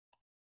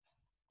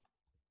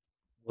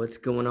What's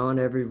going on,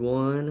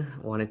 everyone?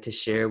 I wanted to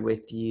share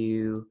with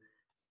you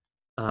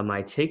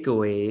my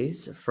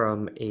takeaways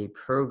from a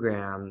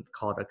program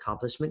called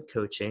Accomplishment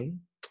Coaching.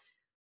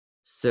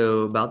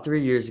 So, about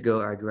 3 years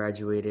ago, I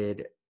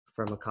graduated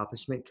from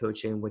Accomplishment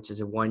Coaching, which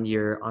is a 1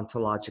 year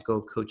ontological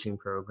coaching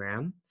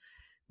program.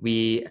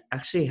 We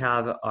actually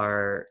have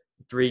our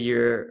 3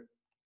 year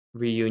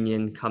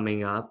reunion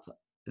coming up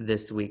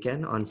this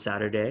weekend on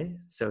Saturday.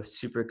 So,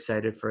 super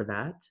excited for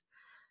that.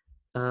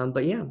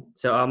 But yeah,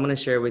 so I'm going to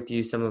share with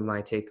you some of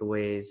my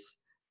takeaways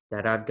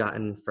that I've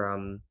gotten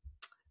from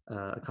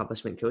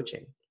accomplishment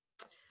coaching.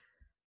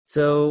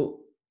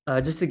 So,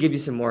 just to give you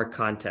some more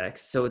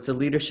context, so it's a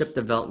leadership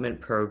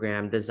development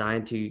program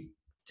designed to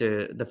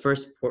the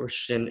first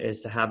portion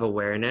is to have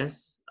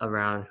awareness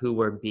around who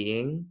we're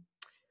being.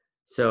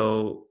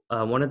 So,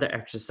 one of the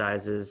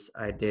exercises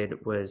I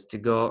did was to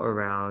go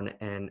around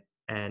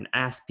and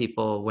ask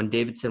people when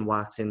Davidson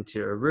walks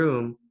into a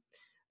room,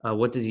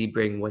 what does he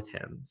bring with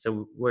him?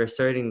 So we're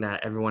asserting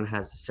that everyone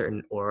has a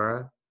certain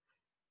aura.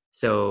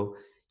 So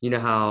you know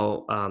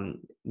how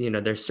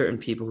there's certain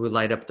people who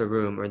light up the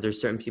room, or there's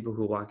certain people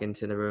who walk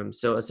into the room.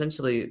 So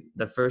essentially,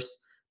 the first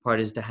part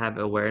is to have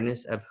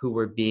awareness of who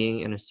we're being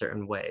in a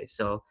certain way.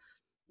 So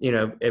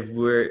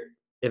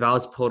if I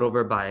was pulled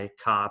over by a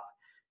cop,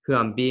 who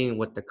I'm being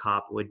with the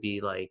cop would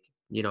be like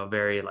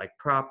very like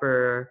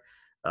proper,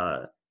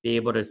 be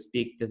able to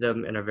speak to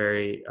them in a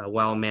very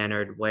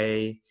well-mannered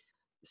way.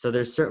 So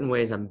there's certain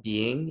ways I'm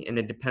being, and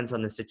it depends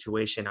on the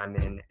situation I'm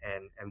in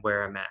and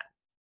where I'm at.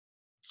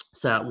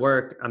 So at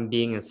work, I'm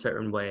being a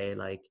certain way.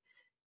 Like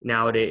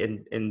nowadays,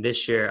 in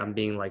this year, I'm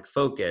being like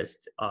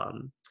focused.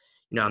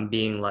 I'm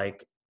being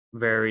like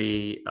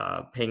very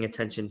paying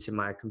attention to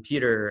my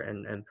computer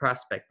and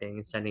prospecting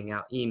and sending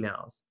out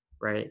emails,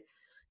 right?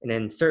 And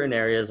in certain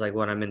areas, like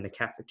when I'm in the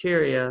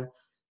cafeteria,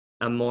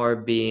 I'm more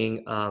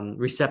being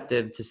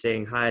receptive to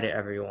saying hi to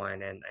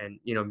everyone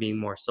and being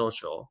more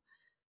social.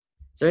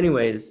 So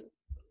anyways,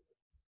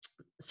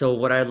 so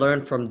what I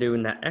learned from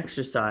doing that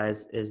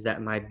exercise is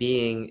that my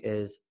being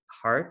is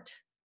heart,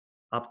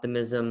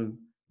 optimism,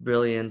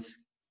 brilliance,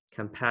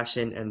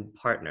 compassion, and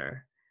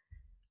partner.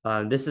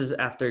 This is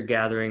after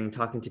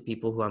talking to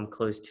people who I'm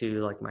close to,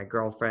 like my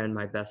girlfriend,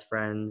 my best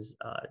friends,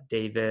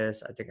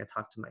 Davis. I think I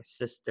talked to my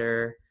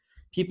sister,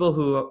 people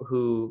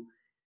who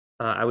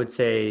I would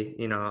say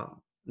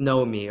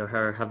know me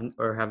or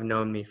have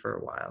known me for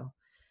a while.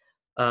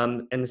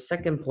 And the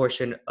second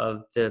portion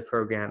of the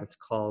program, it's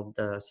called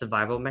the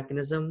survival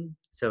mechanism.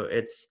 So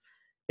it's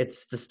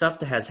the stuff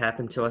that has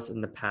happened to us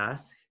in the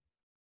past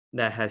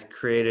that has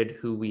created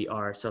who we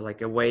are. So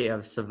like a way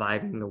of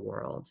surviving the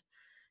world.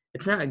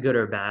 It's not good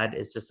or bad.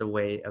 It's just a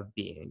way of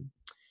being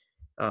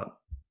uh,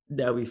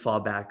 that we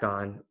fall back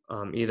on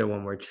either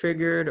when we're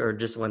triggered or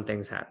just when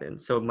things happen.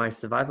 So my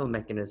survival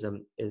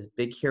mechanism is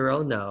big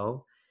hero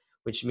no,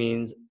 which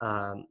means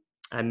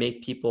I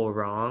make people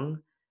wrong,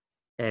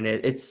 and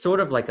it's sort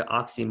of like an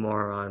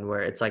oxymoron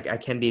where it's like I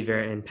can be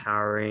very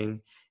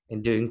empowering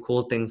and doing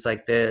cool things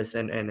like this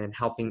and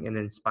helping and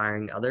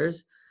inspiring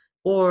others,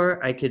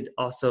 or I could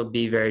also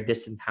be very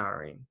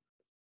disempowering.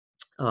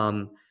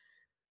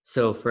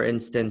 So for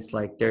instance,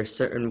 like there's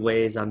certain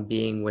ways I'm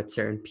being with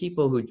certain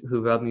people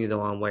who rub me the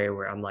wrong way,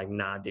 where I'm like,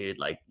 nah, dude,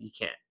 like you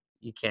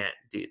can't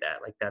do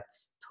that, like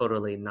that's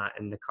totally not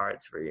in the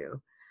cards for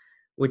you,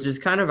 which is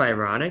kind of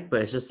ironic,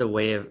 but it's just a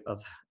way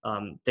of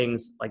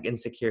things like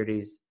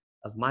insecurities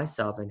of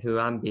myself and who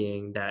I'm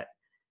being that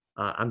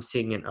I'm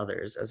seeing in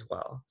others as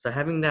well. So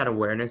having that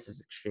awareness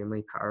is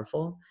extremely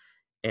powerful,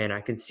 and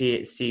I can see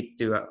it seep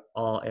through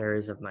all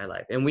areas of my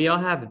life. And we all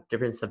have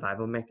different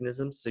survival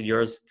mechanisms, so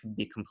yours could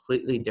be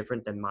completely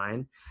different than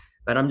mine,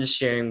 but I'm just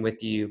sharing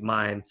with you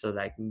mine so that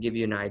I can give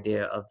you an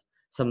idea of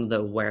some of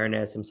the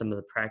awareness and some of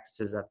the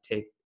practices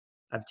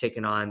I've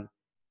taken on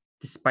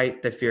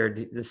despite the fear,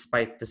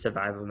 despite the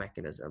survival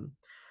mechanism.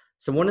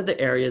 So one of the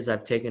areas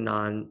I've taken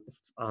on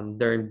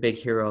during Big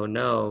Hero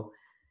No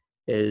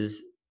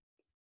is,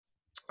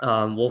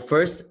 well,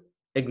 first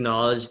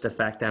acknowledge the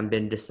fact that I've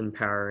been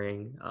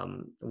disempowering,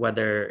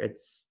 whether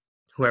it's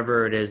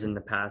whoever it is in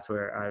the past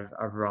where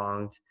I've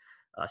wronged,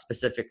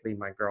 specifically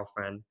my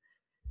girlfriend.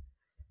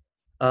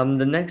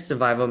 The next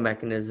survival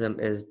mechanism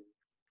is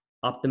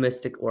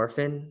optimistic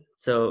orphan.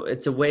 So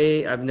it's a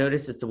way, I've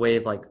noticed it's a way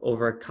of like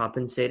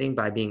overcompensating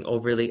by being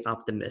overly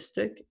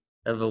optimistic,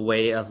 of a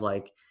way of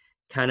like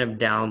kind of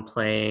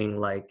downplaying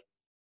like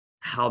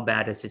how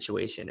bad a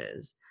situation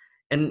is.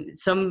 And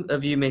some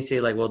of you may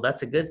say like, well,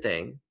 that's a good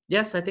thing.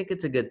 Yes, I think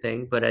it's a good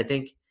thing, but I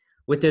think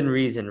within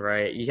reason,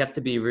 right? You have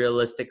to be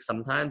realistic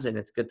sometimes, and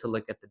it's good to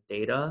look at the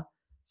data.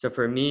 So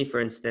for me, for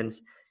instance,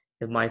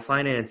 if my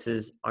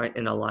finances aren't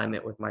in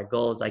alignment with my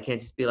goals, I can't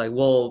just be like,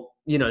 well,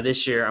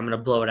 this year I'm going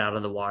to blow it out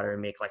of the water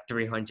and make like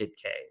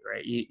 300K,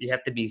 right? You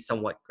have to be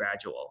somewhat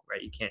gradual,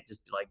 right? You can't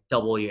just like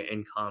double your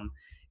income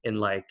in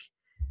like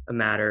a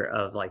matter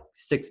of like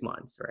 6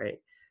 months, right?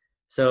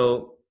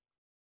 So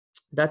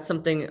that's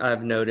something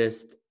I've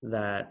noticed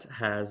that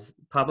has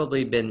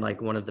probably been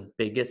like one of the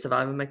biggest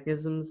survival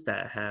mechanisms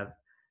that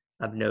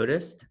I've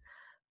noticed.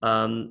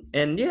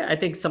 And yeah, I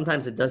think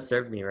sometimes it does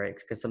serve me, right?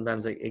 Because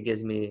sometimes it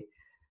gives me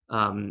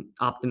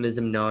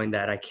optimism knowing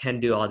that I can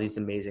do all these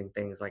amazing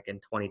things, like in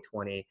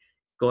 2020,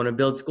 going to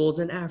build schools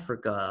in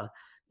Africa,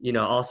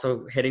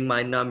 also hitting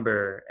my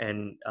number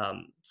and,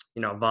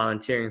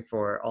 volunteering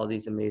for all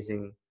these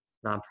amazing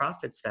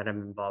nonprofits that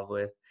I'm involved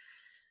with.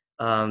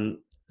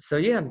 So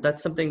yeah,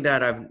 that's something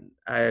that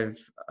I've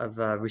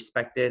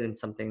respected and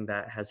something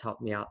that has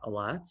helped me out a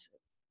lot.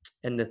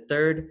 And the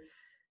third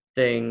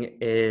thing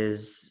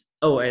is,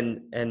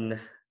 and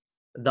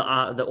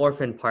the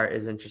orphan part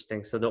is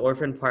interesting. So the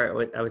orphan part,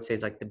 what I would say,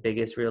 is like the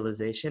biggest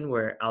realization,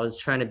 where I was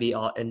trying to be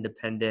all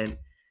independent,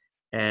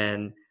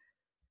 and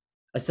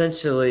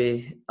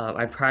essentially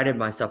I prided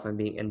myself on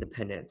being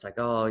independent. It's like,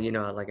 oh,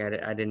 like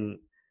I didn't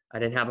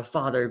have a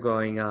father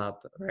growing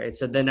up, right?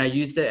 So then I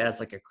used it as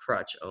like a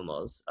crutch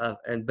almost,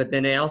 but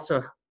then it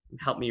also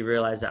helped me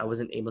realize that I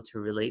wasn't able to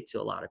relate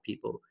to a lot of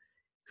people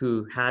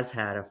who has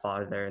had a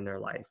father in their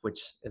life,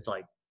 which is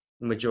like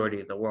the majority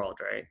of the world,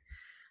 right?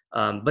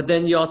 But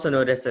then you also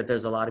notice that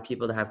there's a lot of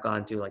people that have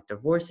gone through like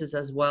divorces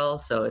as well.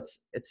 So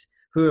it's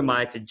who am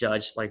I to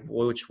judge like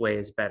which way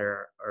is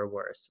better or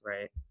worse,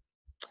 right?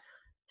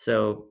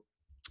 So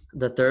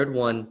the third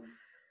one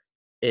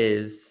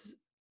is,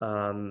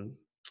 um,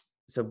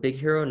 so big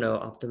hero, no,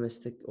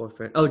 optimistic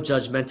orphan. Oh,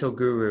 judgmental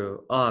guru.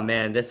 Oh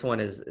man, this one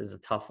is a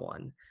tough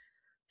one.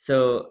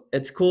 So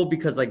it's cool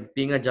because like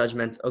being a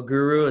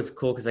guru is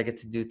cool because I get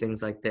to do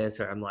things like this,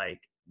 or I'm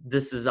like,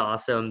 this is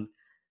awesome.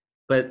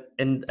 But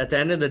at the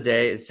end of the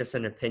day, it's just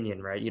an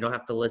opinion, right? You don't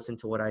have to listen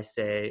to what I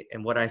say,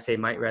 and what I say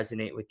might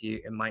resonate with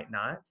you, it might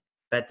not.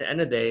 But at the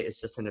end of the day,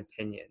 it's just an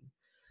opinion.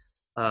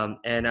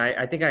 And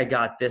I think I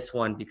got this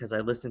one because I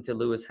listened to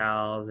Lewis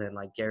Howes and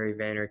like Gary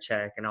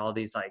Vaynerchuk and all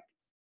these like,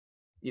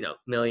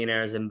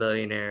 millionaires and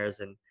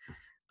billionaires.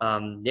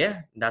 And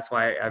yeah, that's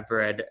why I've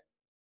read,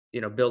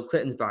 Bill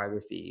Clinton's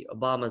biography,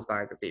 Obama's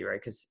biography,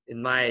 right? Because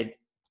in my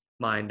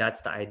mind,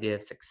 that's the idea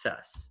of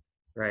success,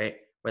 right?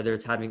 Whether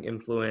it's having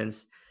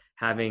influence,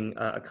 having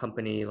a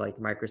company like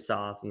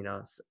Microsoft,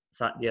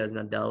 Satya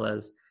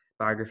Nadella's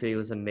biography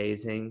was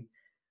amazing.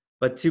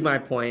 But to my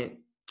point,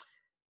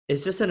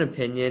 it's just an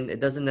opinion.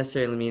 It doesn't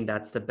necessarily mean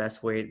that's the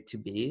best way to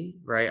be,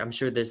 right? I'm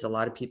sure there's a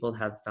lot of people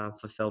have found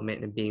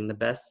fulfillment in being the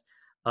best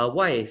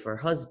wife or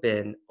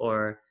husband,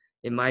 or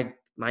in my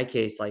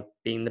case, like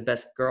being the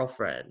best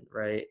girlfriend,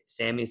 right?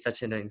 Sammy's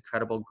such an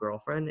incredible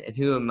girlfriend, and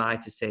who am I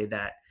to say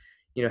that,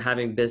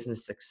 having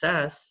business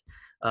success,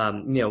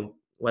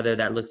 whether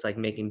that looks like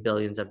making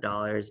billions of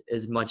dollars,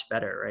 is much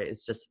better, right?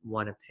 It's just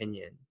one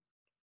opinion.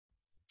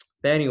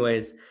 But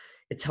anyways,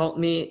 it's helped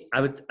me.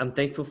 I'm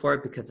thankful for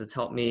it because it's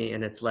helped me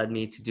and it's led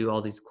me to do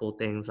all these cool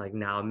things, like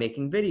now I'm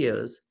making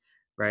videos,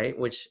 right?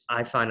 Which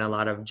I find a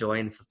lot of joy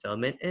and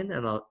fulfillment in.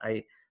 And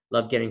I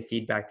love getting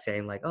feedback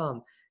saying like,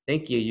 oh,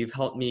 thank you. You've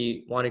helped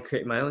me want to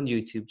create my own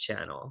YouTube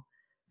channel.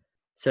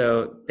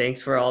 So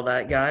thanks for all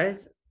that,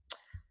 guys.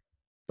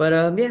 But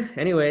yeah,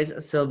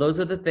 anyways, so those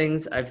are the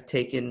things I've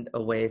taken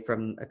away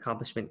from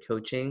accomplishment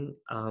coaching.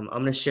 I'm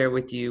going to share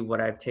with you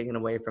what I've taken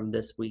away from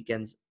this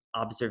weekend's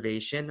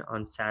observation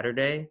on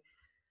Saturday.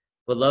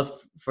 Would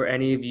love for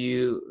any of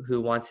you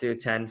who wants to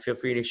attend, feel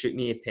free to shoot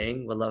me a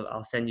ping.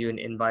 I'll send you an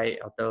invite.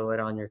 I'll throw it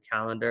on your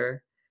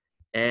calendar.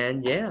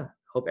 And yeah,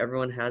 hope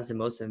everyone has the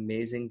most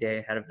amazing day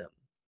ahead of them.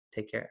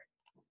 Take care.